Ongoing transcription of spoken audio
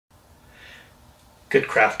Good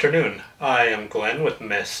crafternoon. I am Glenn with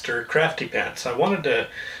Mr. Crafty Pants. I wanted to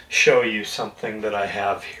show you something that I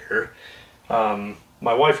have here.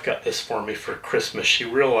 My wife got this for me for Christmas. She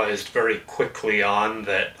realized very quickly on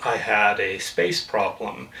that I had a space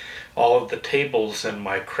problem. All of the tables in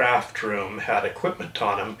my craft room had equipment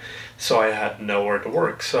on them, so I had nowhere to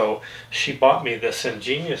work. So she bought me this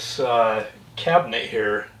ingenious cabinet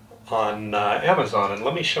here on Amazon, and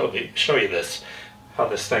let me show you this, how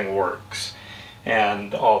this thing works.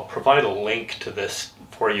 And I'll provide a link to this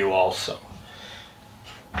for you also.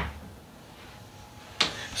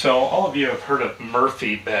 So all of you have heard of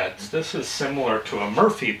Murphy beds. This is similar to a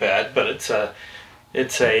Murphy bed, but it's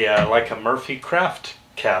like a Murphy craft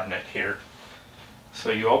cabinet here. So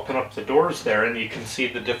you open up the doors there and you can see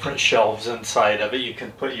the different shelves inside of it. You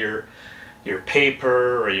can put your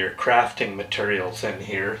paper or your crafting materials in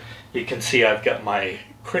here. You can see I've got my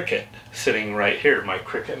Cricut sitting right here, my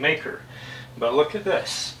Cricut maker. But look at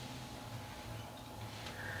this.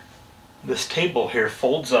 This table here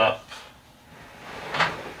folds up,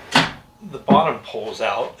 the bottom pulls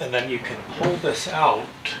out, and then you can pull this out.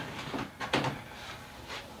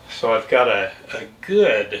 So I've got a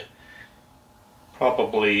good,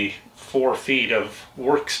 probably 4 feet of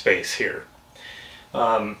workspace here.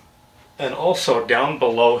 And also down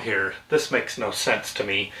below here, this makes no sense to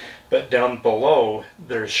me, but down below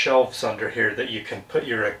there's shelves under here that you can put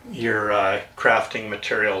your crafting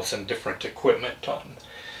materials and different equipment on.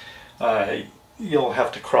 You'll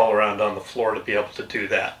have to crawl around on the floor to be able to do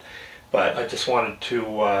that. But I just wanted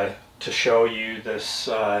to show you this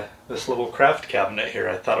this little craft cabinet here.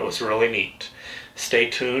 I thought it was really neat. Stay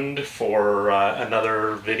tuned for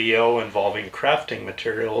another video involving crafting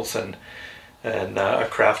materials and a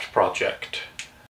craft project.